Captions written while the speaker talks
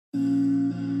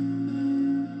Hello,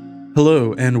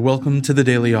 and welcome to the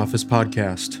Daily Office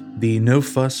Podcast, the No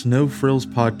Fuss, No Frills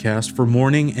podcast for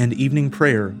morning and evening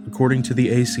prayer, according to the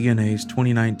ACNA's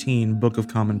 2019 Book of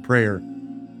Common Prayer.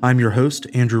 I'm your host,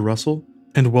 Andrew Russell,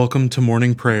 and welcome to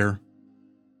morning prayer.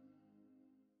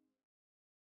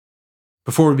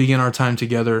 Before we begin our time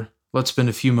together, let's spend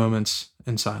a few moments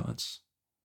in silence.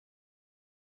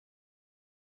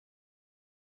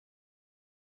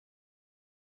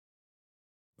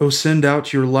 O send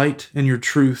out your light and your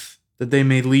truth, that they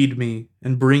may lead me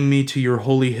and bring me to your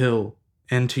holy hill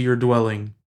and to your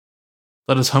dwelling.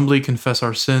 Let us humbly confess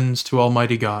our sins to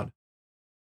Almighty God.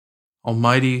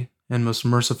 Almighty and most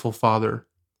merciful Father,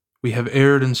 we have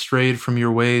erred and strayed from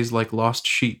your ways like lost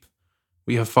sheep.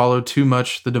 We have followed too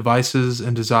much the devices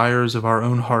and desires of our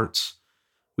own hearts.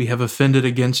 We have offended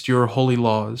against your holy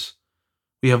laws.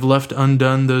 We have left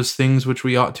undone those things which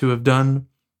we ought to have done,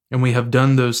 and we have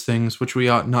done those things which we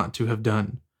ought not to have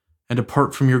done. And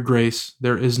apart from your grace,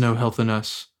 there is no health in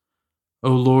us.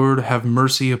 O Lord, have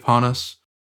mercy upon us.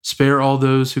 Spare all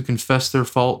those who confess their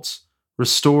faults.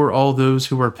 Restore all those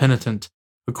who are penitent,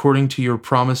 according to your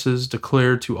promises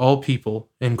declared to all people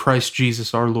in Christ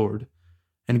Jesus our Lord.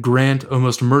 And grant, O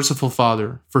most merciful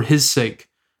Father, for his sake,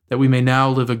 that we may now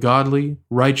live a godly,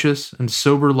 righteous, and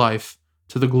sober life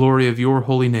to the glory of your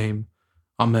holy name.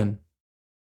 Amen.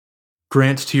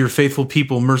 Grant to your faithful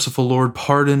people, merciful Lord,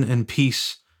 pardon and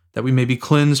peace, that we may be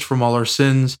cleansed from all our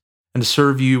sins and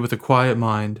serve you with a quiet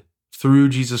mind, through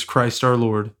Jesus Christ our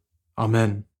Lord.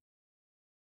 Amen.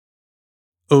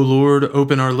 O Lord,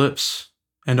 open our lips,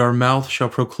 and our mouth shall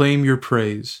proclaim your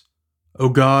praise. O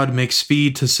God, make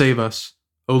speed to save us.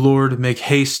 O Lord, make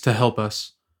haste to help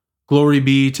us. Glory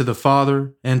be to the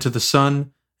Father, and to the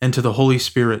Son, and to the Holy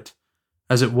Spirit,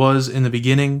 as it was in the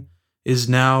beginning, is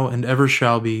now, and ever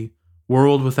shall be,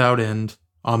 world without end.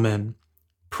 Amen.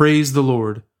 Praise the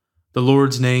Lord. The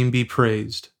Lord's name be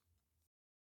praised.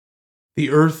 The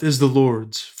earth is the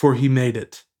Lord's, for he made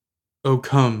it. O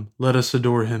come, let us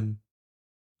adore him.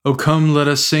 O come, let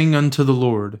us sing unto the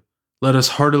Lord. Let us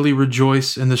heartily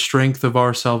rejoice in the strength of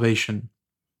our salvation.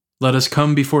 Let us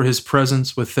come before his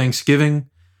presence with thanksgiving,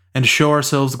 and show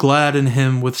ourselves glad in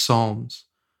him with psalms.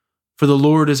 For the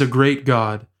Lord is a great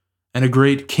God, and a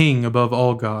great King above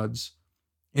all gods.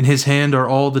 In his hand are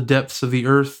all the depths of the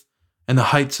earth, and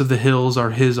the heights of the hills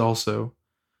are his also.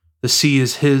 The sea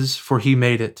is his, for he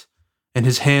made it, and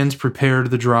his hands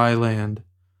prepared the dry land.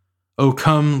 O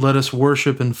come, let us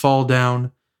worship and fall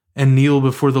down, and kneel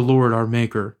before the Lord our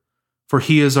Maker. For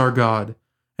he is our God,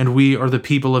 and we are the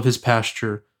people of his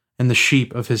pasture, and the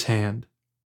sheep of his hand.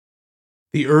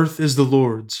 The earth is the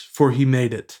Lord's, for he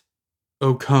made it.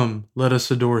 O come, let us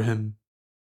adore him.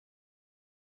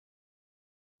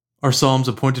 Our psalms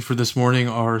appointed for this morning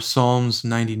are Psalms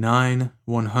 99,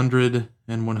 100,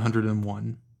 and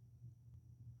 101.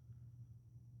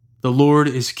 The Lord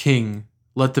is King,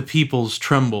 let the peoples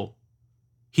tremble.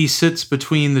 He sits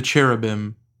between the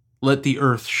cherubim, let the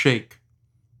earth shake.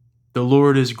 The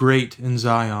Lord is great in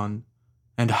Zion,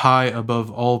 and high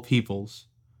above all peoples.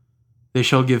 They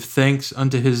shall give thanks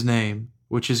unto his name,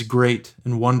 which is great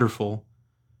and wonderful.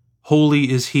 Holy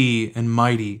is he and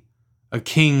mighty, a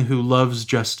king who loves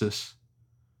justice.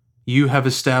 You have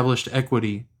established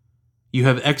equity. You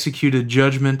have executed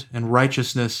judgment and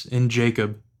righteousness in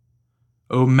Jacob.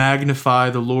 O magnify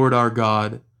the Lord our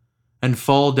God, and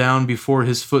fall down before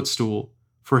his footstool,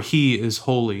 for he is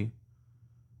holy.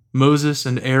 Moses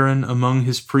and Aaron among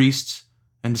his priests,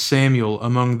 and Samuel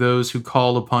among those who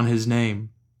call upon his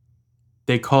name.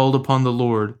 They called upon the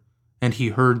Lord, and he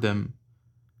heard them.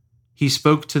 He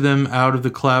spoke to them out of the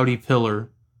cloudy pillar,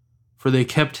 for they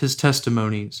kept his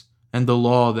testimonies and the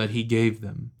law that he gave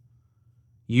them.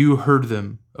 You heard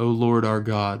them, O Lord our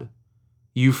God.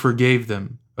 You forgave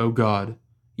them, O God,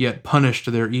 yet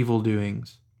punished their evil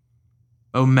doings.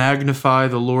 O magnify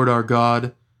the Lord our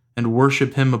God, and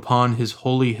worship him upon his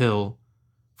holy hill,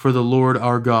 for the Lord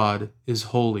our God is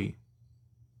holy.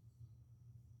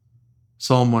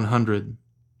 Psalm 100.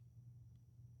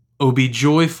 O be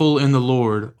joyful in the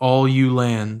Lord, all you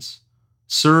lands.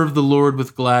 Serve the Lord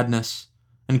with gladness,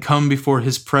 and come before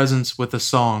his presence with a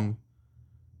song.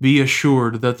 Be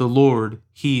assured that the Lord,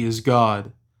 he is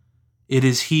God. It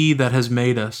is he that has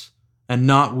made us, and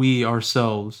not we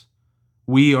ourselves.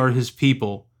 We are his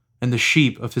people, and the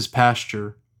sheep of his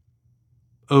pasture.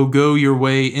 O go your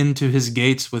way into his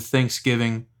gates with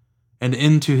thanksgiving, and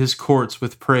into his courts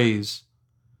with praise.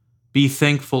 Be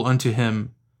thankful unto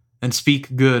him, and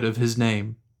speak good of his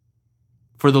name.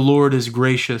 For the Lord is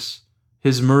gracious,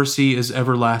 his mercy is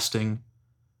everlasting,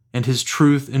 and his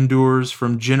truth endures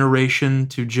from generation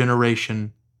to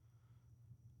generation.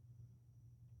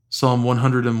 Psalm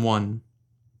 101.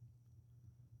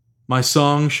 My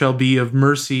song shall be of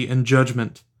mercy and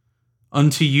judgment.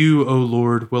 Unto you, O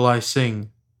Lord, will I sing.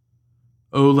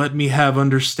 O let me have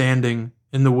understanding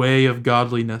in the way of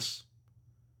godliness.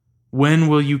 When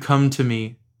will you come to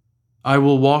me? I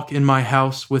will walk in my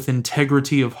house with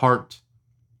integrity of heart.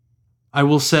 I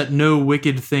will set no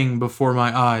wicked thing before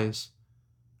my eyes.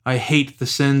 I hate the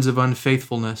sins of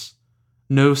unfaithfulness.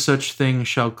 No such thing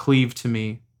shall cleave to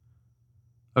me.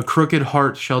 A crooked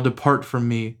heart shall depart from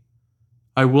me.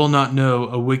 I will not know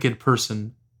a wicked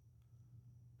person.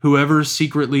 Whoever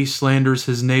secretly slanders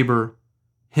his neighbor,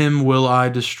 him will I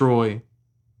destroy.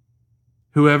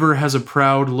 Whoever has a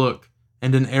proud look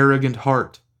and an arrogant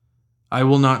heart, I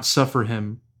will not suffer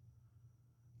him.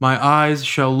 My eyes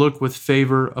shall look with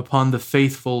favor upon the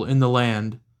faithful in the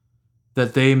land,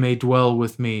 that they may dwell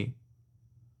with me.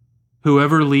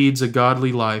 Whoever leads a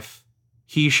godly life,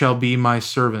 he shall be my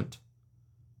servant.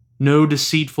 No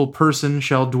deceitful person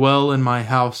shall dwell in my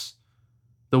house.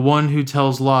 The one who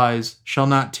tells lies shall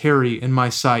not tarry in my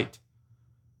sight.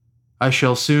 I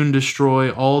shall soon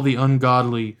destroy all the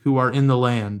ungodly who are in the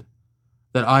land,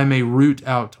 that I may root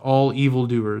out all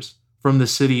evildoers from the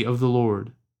city of the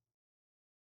Lord.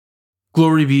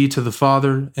 Glory be to the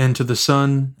Father, and to the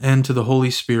Son, and to the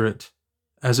Holy Spirit,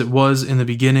 as it was in the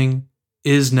beginning,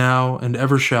 is now, and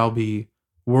ever shall be,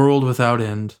 world without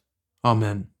end.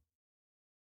 Amen.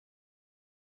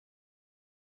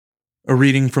 A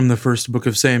reading from the first book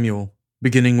of Samuel,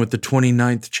 beginning with the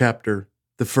 29th chapter,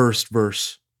 the first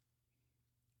verse.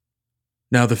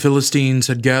 Now the Philistines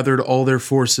had gathered all their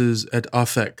forces at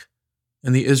Aphek,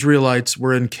 and the Israelites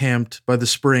were encamped by the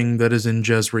spring that is in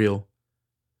Jezreel.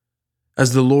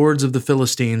 As the lords of the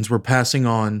Philistines were passing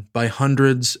on by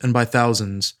hundreds and by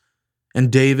thousands,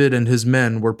 and David and his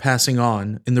men were passing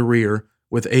on in the rear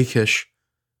with Achish,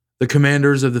 the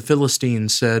commanders of the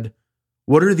Philistines said,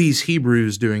 "What are these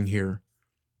Hebrews doing here?"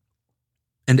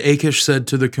 And Achish said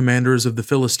to the commanders of the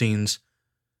Philistines,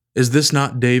 "Is this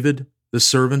not David, the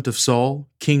servant of Saul,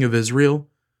 king of Israel,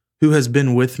 who has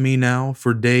been with me now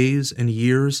for days and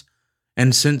years,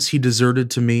 and since he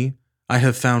deserted to me, I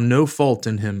have found no fault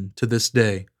in him to this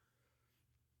day?"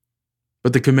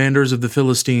 But the commanders of the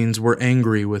Philistines were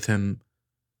angry with him.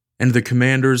 And the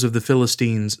commanders of the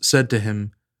Philistines said to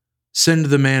him, "Send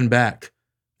the man back,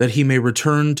 that he may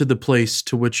return to the place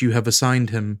to which you have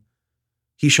assigned him.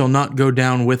 He shall not go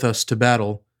down with us to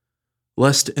battle,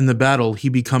 lest in the battle he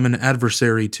become an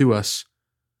adversary to us.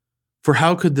 For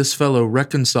how could this fellow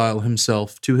reconcile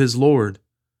himself to his Lord?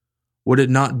 Would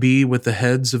it not be with the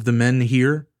heads of the men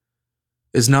here?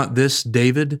 Is not this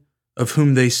David, of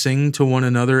whom they sing to one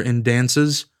another in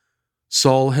dances?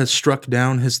 Saul has struck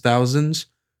down his thousands,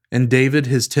 and David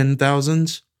his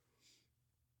 10,000s?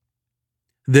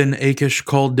 Then Achish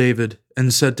called David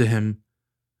and said to him,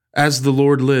 "As the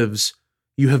Lord lives,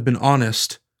 you have been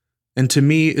honest, and to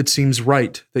me it seems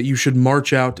right that you should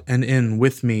march out and in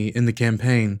with me in the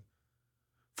campaign.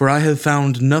 For I have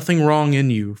found nothing wrong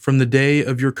in you from the day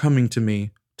of your coming to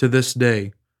me to this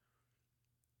day.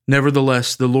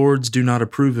 Nevertheless, the lords do not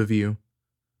approve of you.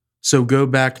 So go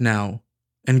back now,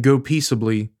 and go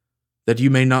peaceably, that you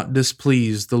may not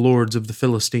displease the lords of the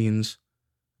Philistines."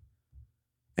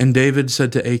 And David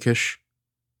said to Achish,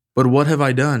 "But what have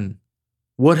I done?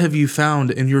 What have you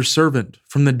found in your servant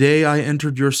from the day I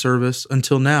entered your service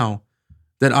until now,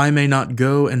 that I may not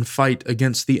go and fight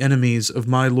against the enemies of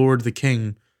my lord the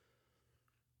king?"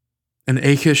 And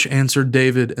Achish answered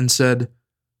David and said,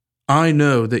 "I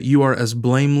know that you are as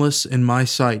blameless in my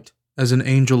sight as an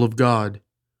angel of God.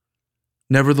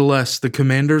 Nevertheless, the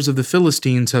commanders of the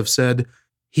Philistines have said,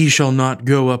 'He shall not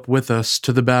go up with us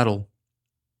to the battle.'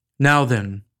 Now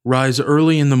then, rise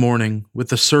early in the morning with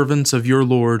the servants of your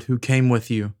Lord who came with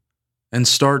you, and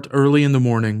start early in the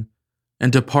morning,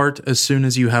 and depart as soon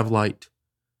as you have light."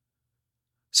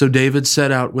 So David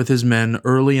set out with his men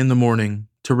early in the morning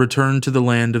to return to the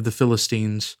land of the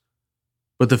Philistines.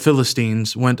 But the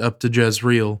Philistines went up to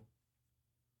Jezreel.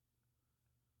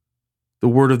 The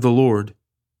word of the Lord.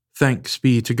 Thanks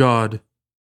be to God.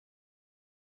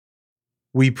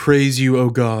 We praise you,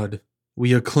 O God.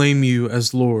 We acclaim you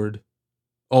as Lord.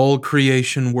 All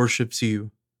creation worships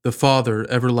you, the Father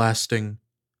everlasting.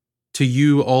 To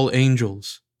you all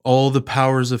angels, all the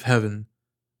powers of heaven,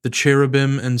 the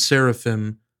cherubim and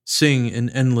seraphim sing in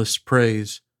endless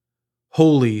praise.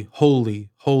 Holy, holy,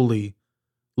 holy,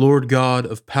 Lord God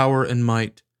of power and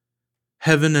might.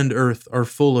 Heaven and earth are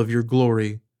full of your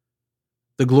glory.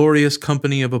 The glorious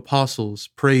company of apostles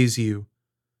praise you.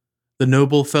 The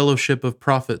noble fellowship of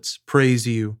prophets praise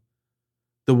you.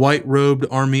 The white-robed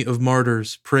army of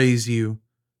martyrs praise you.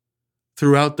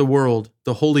 Throughout the world,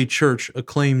 the Holy Church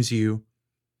acclaims you.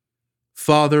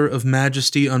 Father of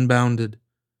majesty unbounded,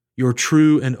 your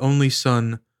true and only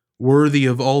Son, worthy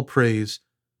of all praise,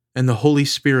 and the Holy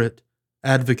Spirit,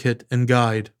 advocate and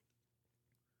guide.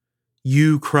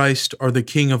 You, Christ, are the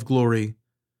King of glory,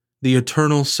 the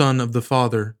eternal Son of the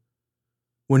Father.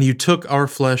 When you took our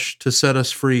flesh to set us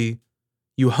free,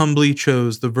 you humbly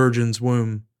chose the Virgin's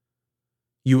womb.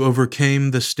 You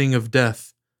overcame the sting of death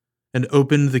and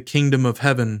opened the kingdom of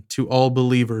heaven to all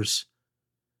believers.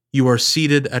 You are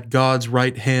seated at God's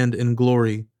right hand in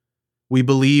glory. We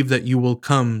believe that you will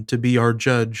come to be our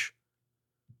judge.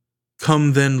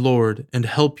 Come then, Lord, and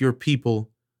help your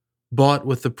people, bought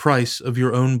with the price of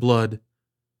your own blood,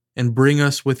 and bring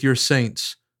us with your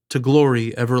saints to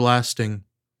glory everlasting.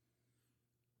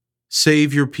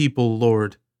 Save your people,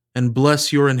 Lord, and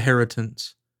bless your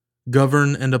inheritance.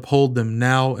 Govern and uphold them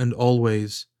now and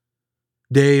always.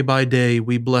 Day by day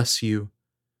we bless you.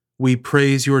 We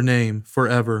praise your name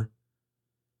forever.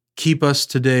 Keep us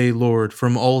today, Lord,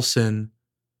 from all sin.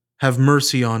 Have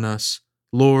mercy on us,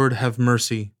 Lord, have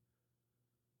mercy.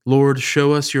 Lord,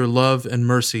 show us your love and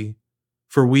mercy,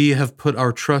 for we have put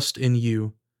our trust in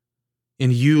you.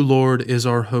 In you, Lord, is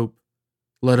our hope.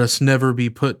 Let us never be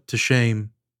put to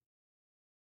shame.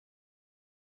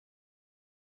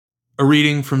 A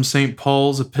reading from St.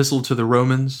 Paul's Epistle to the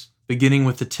Romans, beginning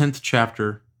with the 10th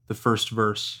chapter, the first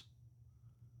verse.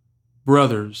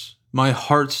 Brothers, my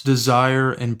heart's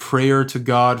desire and prayer to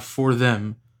God for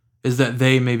them is that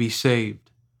they may be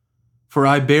saved. For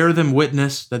I bear them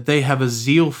witness that they have a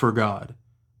zeal for God,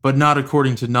 but not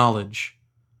according to knowledge.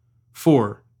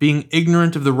 For, being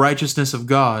ignorant of the righteousness of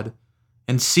God,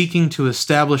 and seeking to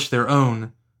establish their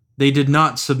own, they did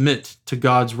not submit to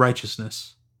God's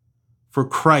righteousness. For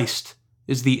Christ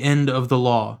is the end of the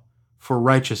law, for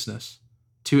righteousness,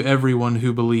 to everyone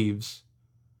who believes.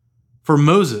 For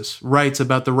Moses writes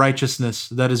about the righteousness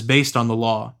that is based on the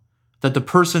law, that the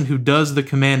person who does the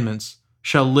commandments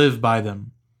shall live by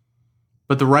them.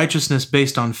 But the righteousness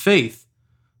based on faith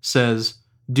says,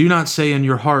 do not say in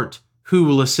your heart, who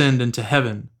will ascend into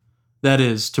heaven, that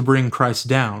is, to bring Christ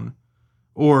down,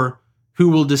 or who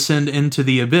will descend into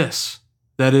the abyss,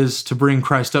 that is, to bring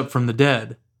Christ up from the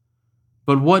dead.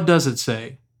 But what does it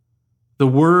say? The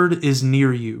word is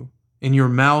near you, in your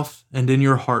mouth and in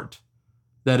your heart,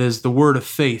 that is, the word of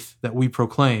faith that we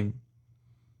proclaim.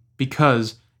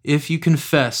 Because if you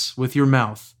confess with your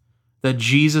mouth that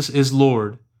Jesus is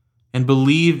Lord, and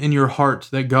believe in your heart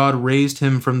that God raised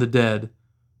him from the dead,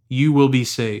 you will be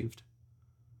saved.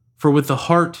 For with the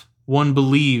heart one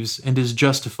believes and is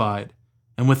justified,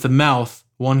 and with the mouth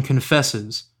one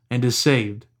confesses and is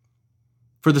saved.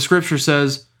 For the Scripture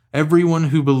says, everyone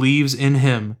who believes in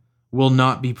him will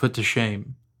not be put to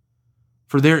shame.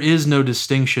 For there is no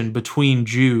distinction between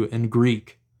Jew and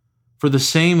Greek, for the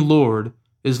same Lord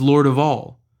is Lord of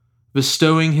all,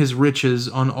 bestowing his riches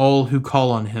on all who call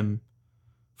on him.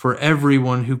 For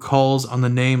everyone who calls on the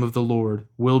name of the Lord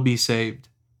will be saved.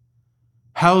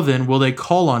 How then will they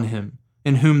call on him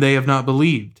in whom they have not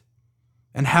believed?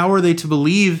 And how are they to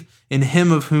believe in him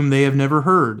of whom they have never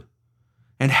heard?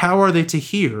 And how are they to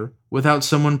hear without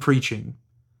someone preaching?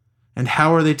 And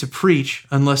how are they to preach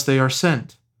unless they are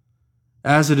sent?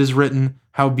 As it is written,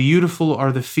 how beautiful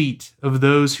are the feet of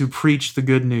those who preach the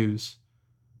good news.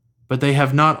 But they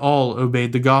have not all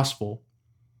obeyed the gospel.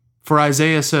 For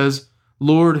Isaiah says,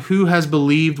 Lord, who has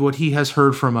believed what he has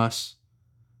heard from us?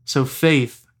 So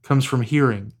faith comes from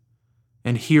hearing,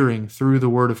 and hearing through the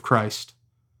word of Christ.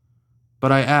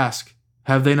 But I ask,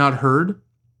 have they not heard?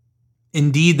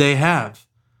 Indeed they have,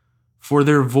 for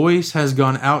their voice has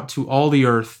gone out to all the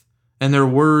earth, and their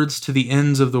words to the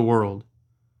ends of the world.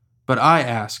 But I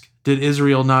ask, did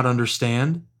Israel not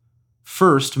understand?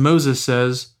 First, Moses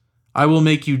says, I will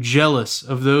make you jealous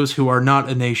of those who are not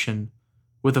a nation.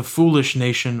 With a foolish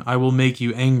nation I will make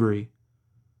you angry.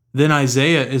 Then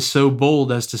Isaiah is so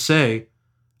bold as to say,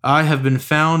 I have been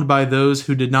found by those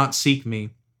who did not seek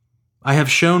me. I have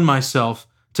shown myself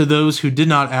to those who did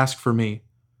not ask for me.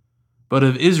 But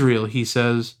of Israel he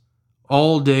says,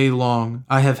 all day long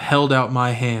I have held out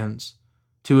my hands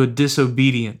to a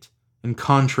disobedient and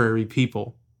contrary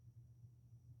people.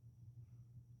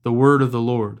 The word of the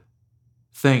Lord.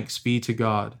 Thanks be to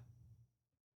God.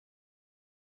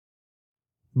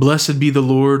 Blessed be the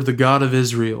Lord, the God of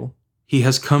Israel. He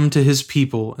has come to his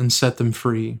people and set them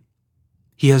free.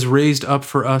 He has raised up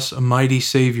for us a mighty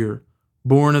Savior,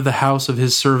 born of the house of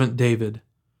his servant David.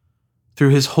 Through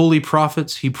his holy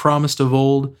prophets he promised of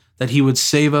old that he would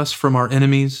save us from our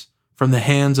enemies, from the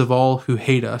hands of all who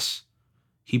hate us.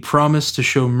 He promised to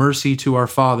show mercy to our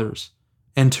fathers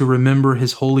and to remember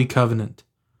his holy covenant.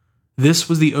 This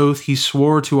was the oath he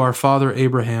swore to our father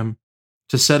Abraham,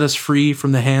 to set us free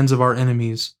from the hands of our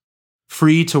enemies,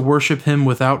 free to worship him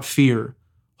without fear,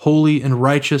 holy and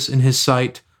righteous in his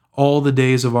sight all the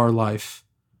days of our life.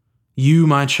 You,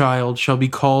 my child, shall be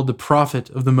called the prophet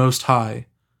of the Most High,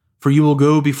 for you will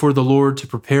go before the Lord to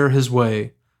prepare his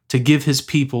way, to give his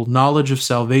people knowledge of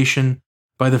salvation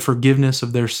by the forgiveness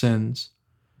of their sins.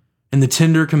 In the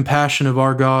tender compassion of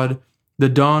our God, the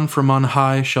dawn from on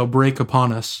high shall break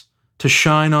upon us, to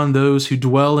shine on those who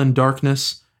dwell in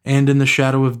darkness and in the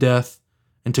shadow of death,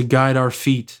 and to guide our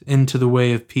feet into the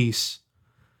way of peace.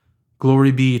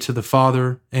 Glory be to the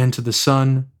Father, and to the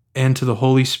Son, and to the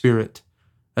Holy Spirit,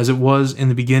 as it was in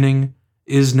the beginning,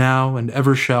 is now, and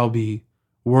ever shall be,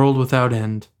 world without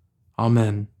end.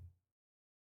 Amen.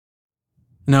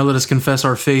 Now let us confess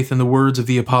our faith in the words of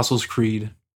the Apostles' Creed.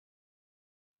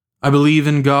 I believe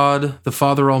in God, the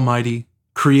Father Almighty,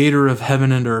 creator of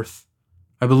heaven and earth.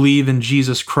 I believe in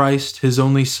Jesus Christ, his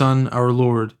only Son, our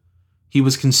Lord. He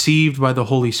was conceived by the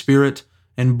Holy Spirit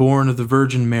and born of the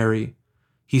Virgin Mary.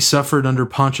 He suffered under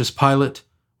Pontius Pilate,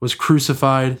 was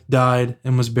crucified, died,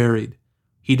 and was buried.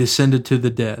 He descended to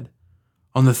the dead.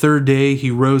 On the third day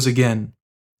he rose again.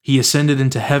 He ascended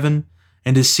into heaven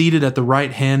and is seated at the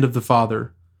right hand of the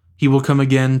Father. He will come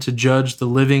again to judge the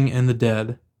living and the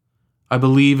dead. I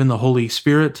believe in the Holy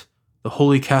Spirit, the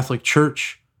Holy Catholic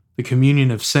Church, the communion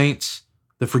of saints,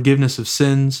 the forgiveness of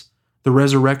sins, the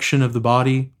resurrection of the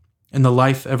body, and the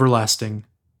life everlasting.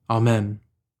 Amen.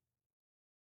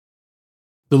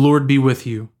 The Lord be with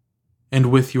you,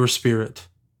 and with your spirit.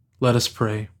 Let us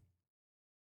pray.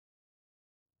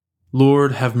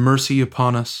 Lord, have mercy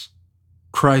upon us.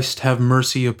 Christ, have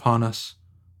mercy upon us.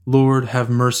 Lord, have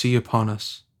mercy upon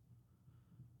us.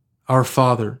 Our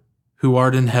Father, who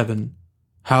art in heaven,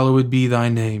 hallowed be thy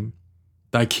name.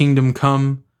 Thy kingdom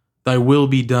come, thy will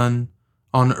be done,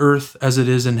 on earth as it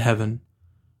is in heaven.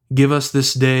 Give us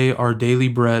this day our daily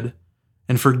bread,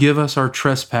 and forgive us our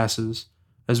trespasses,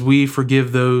 as we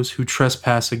forgive those who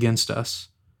trespass against us.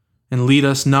 And lead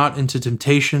us not into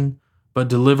temptation, but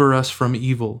deliver us from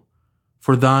evil.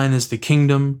 For thine is the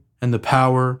kingdom, and the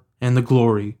power, and the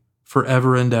glory,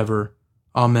 forever and ever.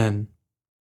 Amen.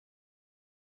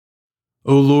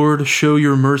 O Lord, show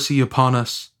your mercy upon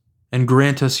us, and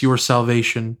grant us your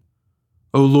salvation.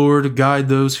 O Lord, guide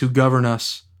those who govern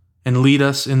us, and lead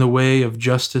us in the way of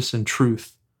justice and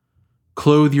truth.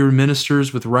 Clothe your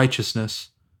ministers with righteousness,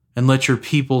 and let your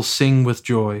people sing with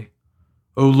joy.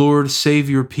 O Lord, save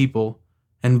your people,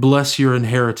 and bless your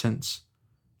inheritance.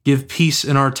 Give peace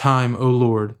in our time, O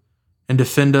Lord, and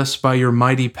defend us by your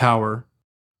mighty power.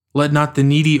 Let not the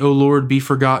needy, O Lord, be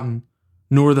forgotten,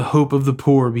 nor the hope of the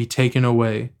poor be taken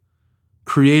away.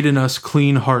 Create in us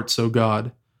clean hearts, O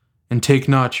God, and take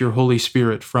not your Holy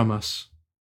Spirit from us.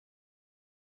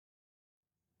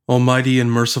 Almighty and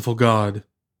merciful God,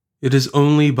 it is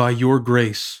only by your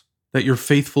grace that your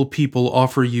faithful people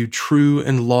offer you true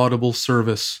and laudable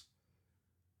service.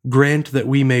 Grant that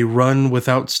we may run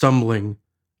without stumbling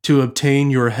to obtain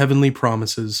your heavenly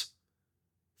promises.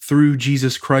 Through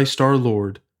Jesus Christ our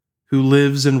Lord, who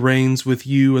lives and reigns with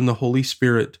you in the Holy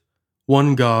Spirit,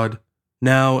 one God,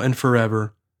 now and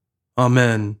forever.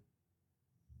 Amen.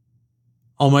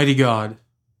 Almighty God,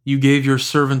 you gave your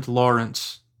servant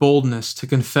Lawrence boldness to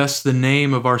confess the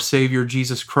name of our Savior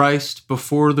Jesus Christ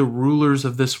before the rulers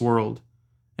of this world,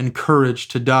 and courage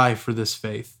to die for this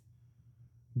faith.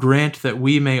 Grant that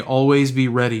we may always be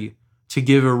ready to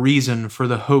give a reason for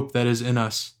the hope that is in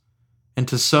us, and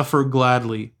to suffer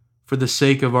gladly for the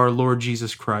sake of our Lord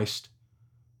Jesus Christ,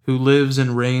 who lives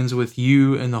and reigns with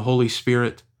you and the Holy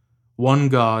Spirit, one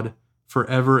God,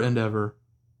 forever and ever.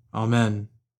 Amen.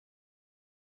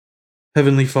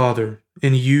 Heavenly Father,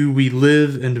 in you we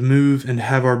live and move and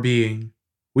have our being.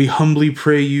 We humbly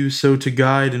pray you so to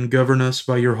guide and govern us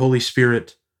by your Holy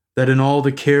Spirit, that in all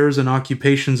the cares and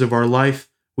occupations of our life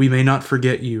we may not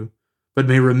forget you, but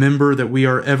may remember that we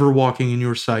are ever walking in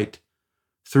your sight.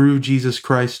 Through Jesus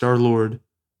Christ our Lord.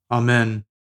 Amen.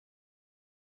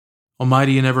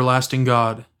 Almighty and everlasting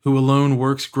God, who alone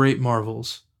works great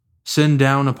marvels, send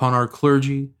down upon our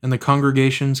clergy and the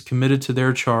congregations committed to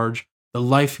their charge the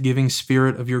life-giving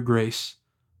Spirit of your grace.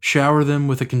 Shower them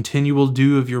with a continual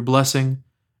dew of your blessing,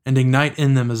 and ignite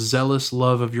in them a zealous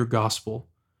love of your gospel.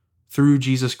 Through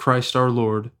Jesus Christ our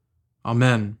Lord.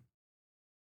 Amen.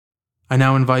 I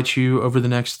now invite you over the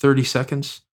next 30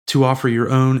 seconds to offer your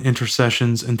own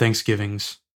intercessions and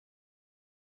thanksgivings.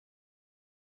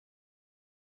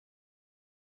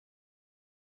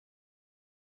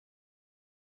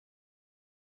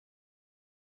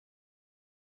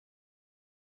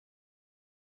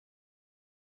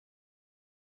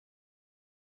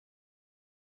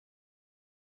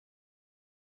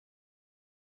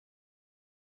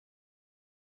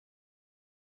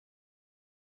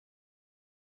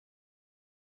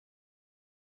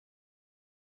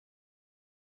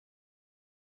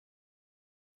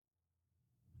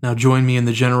 Now join me in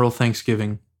the general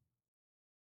thanksgiving.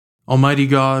 Almighty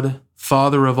God,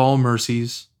 Father of all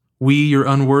mercies, we, your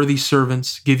unworthy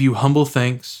servants, give you humble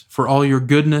thanks for all your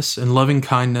goodness and loving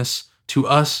kindness to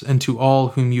us and to all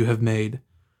whom you have made.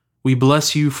 We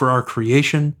bless you for our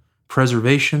creation,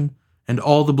 preservation, and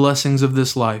all the blessings of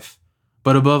this life,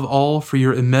 but above all for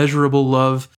your immeasurable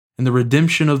love and the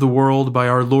redemption of the world by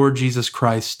our Lord Jesus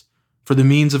Christ, for the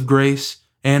means of grace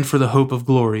and for the hope of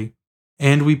glory.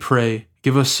 And we pray,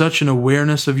 give us such an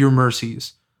awareness of your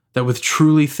mercies, that with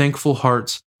truly thankful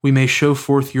hearts we may show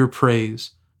forth your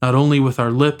praise, not only with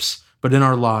our lips, but in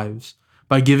our lives,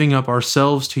 by giving up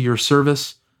ourselves to your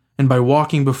service, and by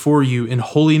walking before you in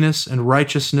holiness and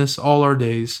righteousness all our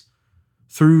days.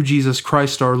 Through Jesus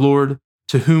Christ our Lord,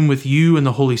 to whom with you and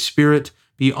the Holy Spirit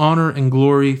be honor and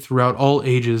glory throughout all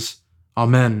ages.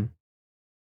 Amen.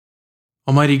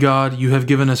 Almighty God, you have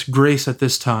given us grace at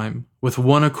this time, with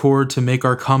one accord to make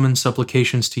our common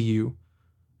supplications to you.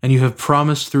 And you have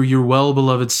promised through your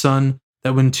well-beloved Son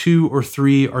that when 2 or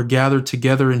 3 are gathered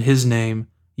together in his name,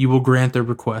 you will grant their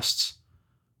requests.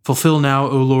 Fulfill now,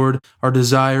 O Lord, our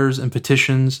desires and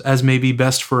petitions as may be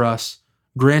best for us,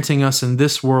 granting us in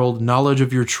this world knowledge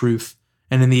of your truth,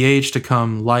 and in the age to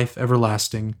come life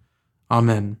everlasting.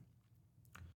 Amen.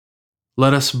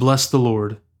 Let us bless the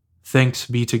Lord. Thanks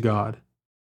be to God.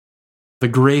 The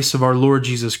grace of our Lord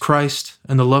Jesus Christ,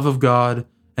 and the love of God,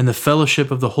 and the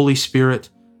fellowship of the Holy Spirit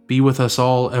be with us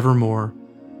all evermore.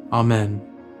 Amen.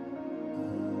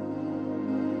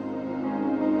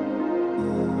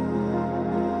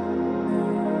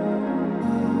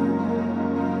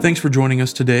 Thanks for joining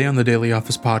us today on the Daily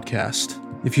Office Podcast.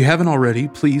 If you haven't already,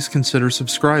 please consider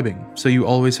subscribing so you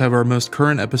always have our most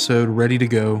current episode ready to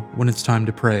go when it's time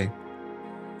to pray.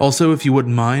 Also, if you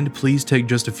wouldn't mind, please take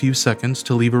just a few seconds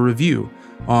to leave a review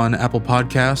on Apple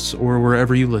Podcasts or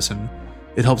wherever you listen.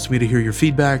 It helps me to hear your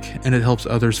feedback, and it helps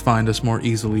others find us more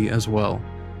easily as well.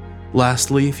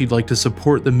 Lastly, if you'd like to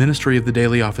support the ministry of the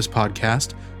Daily Office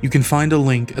Podcast, you can find a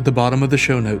link at the bottom of the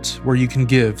show notes where you can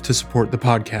give to support the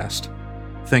podcast.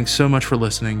 Thanks so much for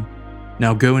listening.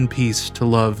 Now go in peace to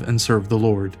love and serve the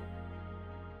Lord.